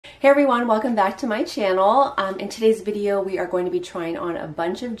Hey everyone, welcome back to my channel. In today's video, we are going to be trying on a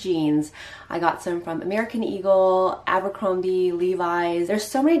bunch of jeans. I got some from American Eagle, Abercrombie, Levi's. There's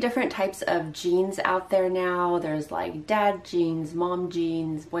so many different types of jeans out there now. There's like dad jeans, mom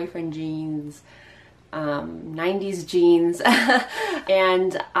jeans, boyfriend jeans, 90s jeans.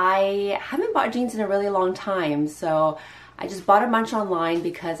 And I haven't bought jeans in a really long time, so I just bought a bunch online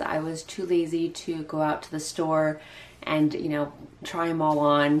because I was too lazy to go out to the store and, you know, try them all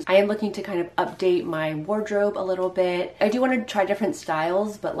on. I am looking to kind of update my wardrobe a little bit. I do want to try different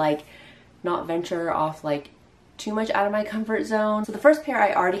styles, but like not venture off like too much out of my comfort zone. So the first pair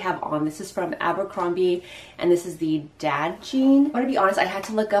I already have on. This is from Abercrombie and this is the dad jean. I want to be honest, I had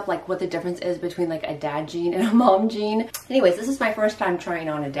to look up like what the difference is between like a dad jean and a mom jean. Anyways, this is my first time trying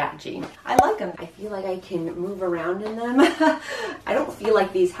on a dad jean. I like them. I feel like I can move around in them. I don't feel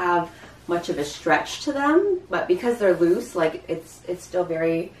like these have much of a stretch to them, but because they're loose, like it's still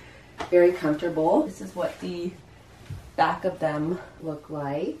very comfortable. This is what the back of them look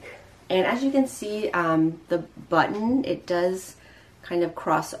like. And as you can see, the button, it does kind of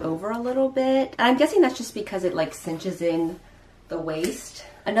cross over a little bit. And I'm guessing that's just because it like cinches in the waist.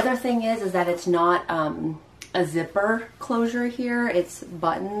 Another thing is that it's not a zipper closure here, it's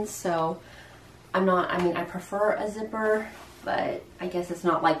buttons. So I prefer a zipper, but I guess it's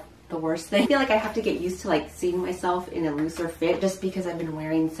not like the worst thing. I feel like I have to get used to like seeing myself in a looser fit just because I've been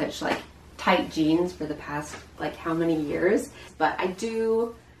wearing such like tight jeans for the past like how many years, but I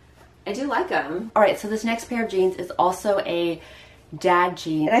do like them. All right, so this next pair of jeans is also a dad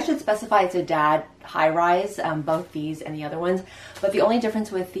jean, and I should specify it's a dad high-rise, both these and the other ones, but the only difference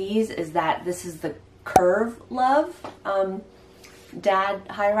with these is that this is the Curve Love dad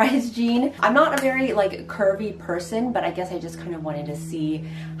high-rise jean. I'm not a very like curvy person, but I guess I just kind of wanted to see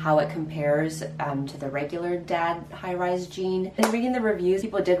how it compares to the regular dad high-rise jean. And reading the reviews,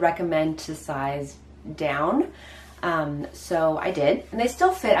 people did recommend to size down, so I did, and they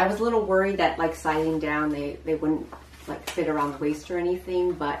still fit. I was a little worried that like sizing down they wouldn't like fit around the waist or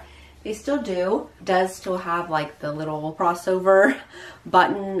anything, but they still do. It does still have like the little crossover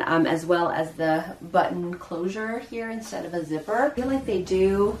button as well as the button closure here instead of a zipper. I feel like they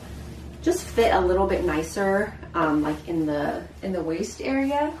do just fit a little bit nicer like in the waist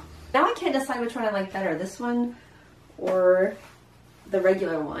area. Now I can't decide which one I like better, this one or the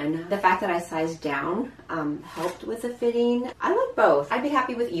regular one. The fact that I sized down helped with the fitting. I like both. I'd be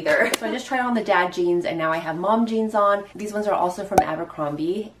happy with either. So I just tried on the dad jeans and now I have mom jeans on. These ones are also from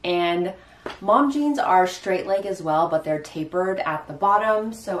Abercrombie, and mom jeans are straight leg as well, but they're tapered at the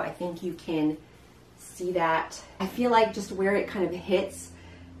bottom, so I think you can see that. I feel like just where it kind of hits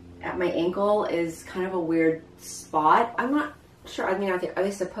at my ankle is kind of a weird spot. I'm not sure. I mean, are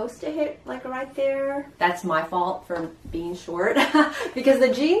they supposed to hit like right there? That's my fault for being short because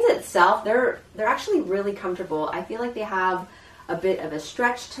the jeans itself, they're actually really comfortable. I feel like they have a bit of a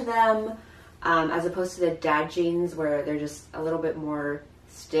stretch to them as opposed to the dad jeans where they're just a little bit more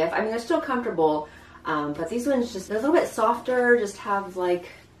stiff. I mean, they're still comfortable, but these ones they're a little bit softer, just have like,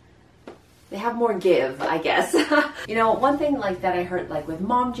 they have more give, I guess. You know, one thing like that I heard like with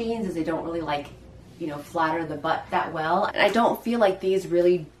mom jeans is they don't really like, you know, flatter the butt that well. And I don't feel like these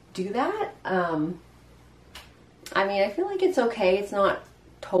really do that. I mean, I feel like it's okay. It's not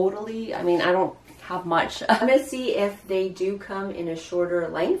totally, I mean, I don't have much. I'm gonna see if they do come in a shorter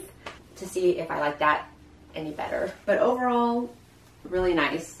length to see if I like that any better. But overall, really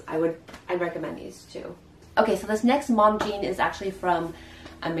nice. I'd recommend these too. Okay, so this next mom jean is actually from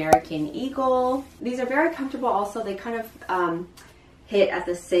American Eagle. These are very comfortable also. They kind of hit at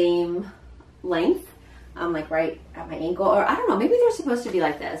the same length, like right at my ankle, or I don't know, maybe they're supposed to be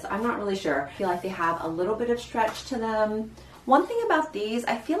like this. I'm not really sure. I feel like they have a little bit of stretch to them. One thing about these,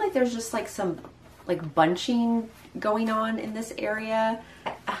 I feel like there's just like some like bunching going on in this area.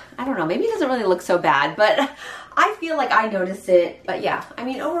 I don't know, maybe it doesn't really look so bad, but I feel like I notice it. But yeah, I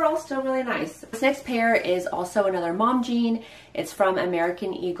mean, overall still really nice. This next pair is also another mom jean. It's from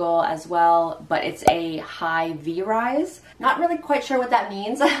American Eagle as well, but it's a high V-rise. Not really quite sure what that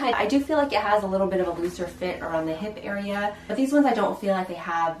means. I do feel like it has a little bit of a looser fit around the hip area, but these ones I don't feel like they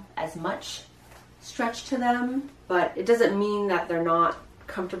have as much stretch to them, but it doesn't mean that they're not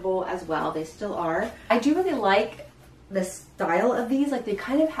comfortable as well. They still are. I do really like the style of these. Like they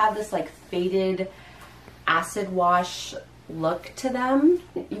kind of have this like faded acid wash look to them.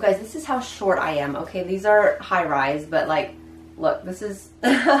 You guys, this is how short I am. Okay, these are high rise, but like, look, this is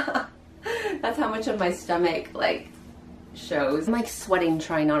that's how much of my stomach like shows. I'm like sweating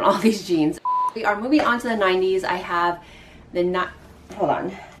trying on all these jeans. We are moving on to the 90s. I have the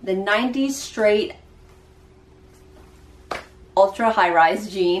 90s straight ultra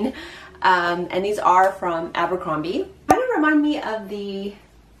high-rise jean. And these are from Abercrombie. Kind of remind me of the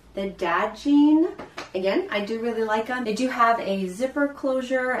dad jean. Again, I do really like them. They do have a zipper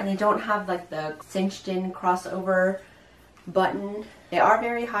closure and they don't have like the cinched in crossover button. They are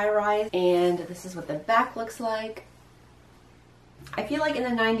very high-rise, and this is what the back looks like. I feel like in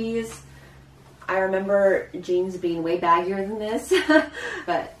the 90s, I remember jeans being way baggier than this,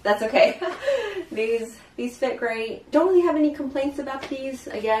 but that's okay. These fit great. Don't really have any complaints about these.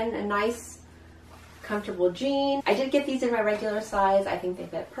 Again, a nice, comfortable jean. I did get these in my regular size. I think they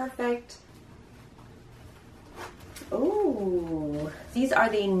fit perfect. Oh, these are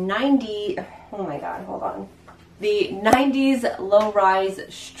the 90, oh my God, hold on. The 90s low-rise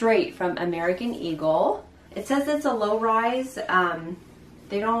straight from American Eagle. It says it's a low-rise.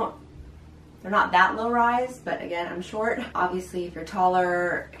 They're not that low-rise, but again, I'm short. Obviously, if you're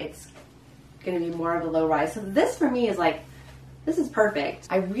taller, it's gonna be more of a low-rise. So this for me is like, this is perfect.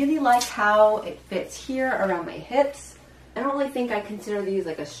 I really like how it fits here around my hips. I don't really think I consider these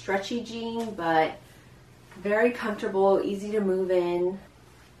like a stretchy jean, but very comfortable, easy to move in.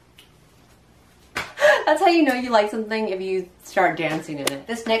 That's how you know you like something, if you start dancing in it.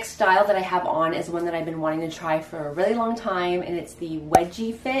 This next style that I have on is one that I've been wanting to try for a really long time, and it's the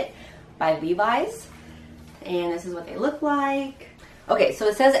Wedgie fit by Levi's. And this is what they look like. Okay, so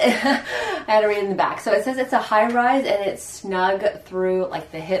it says, I had to read it in the back. So it says it's a high rise and it's snug through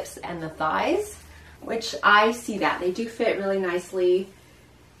like the hips and the thighs, which I see that. They do fit really nicely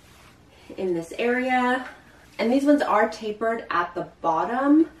in this area. And these ones are tapered at the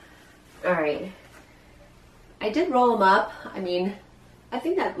bottom. All right. I did roll them up. I mean, I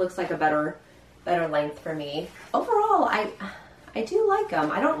think that looks like a better length for me. Overall, I do like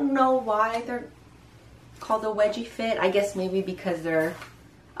them. I don't know why they're called a wedgie fit. I guess maybe because they're,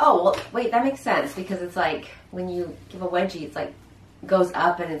 oh, well, wait, that makes sense, because it's like when you give a wedgie, it's like goes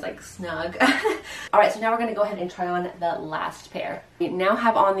up and it's like snug. All right, so now we're gonna go ahead and try on the last pair. We now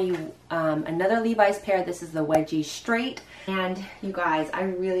have on the another Levi's pair. This is the wedgie straight, and you guys, I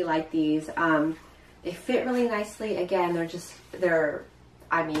really like these. They fit really nicely. Again,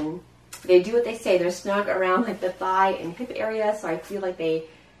 I mean, they do what they say. They're snug around like the thigh and hip area, so I feel like they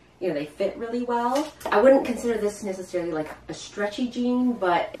fit really well. I wouldn't consider this necessarily like a stretchy jean,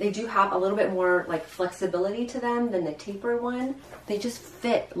 but they do have a little bit more like flexibility to them than the taper one. They just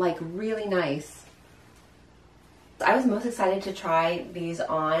fit like really nice. I was most excited to try these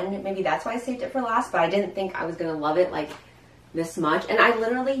on. Maybe that's why I saved it for last, but I didn't think I was gonna love it like this much. And I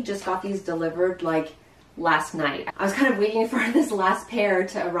literally just got these delivered like last night. I was kind of waiting for this last pair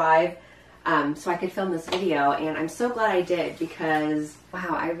to arrive so I could film this video, and I'm so glad I did, because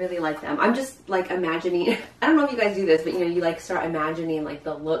wow, I really like them. I'm just like imagining, I don't know if you guys do this, but you know, you like start imagining like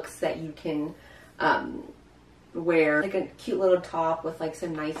the looks that you can wear, like a cute little top with like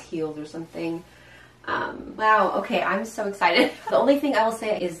some nice heels or something. Wow, okay, I'm so excited. The only thing I will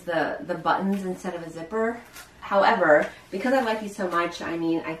say is the buttons instead of a zipper. However, because I like these so much, I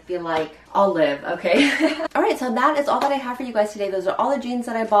mean, I feel like I'll live, okay? All right, so that is all that I have for you guys today. Those are all the jeans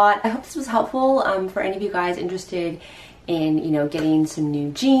that I bought. I hope this was helpful for any of you guys interested in, you know, getting some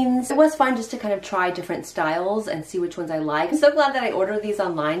new jeans. It was fun just to kind of try different styles and see which ones I like. I'm so glad that I ordered these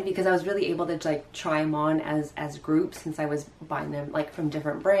online, because I was really able to like try them on as groups, since I was buying them like from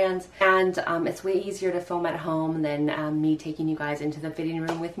different brands. And it's way easier to film at home than me taking you guys into the fitting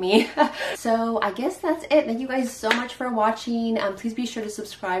room with me. So I guess that's it. Thank you guys so much for watching. Please be sure to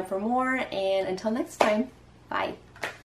subscribe for more, and until next time, bye.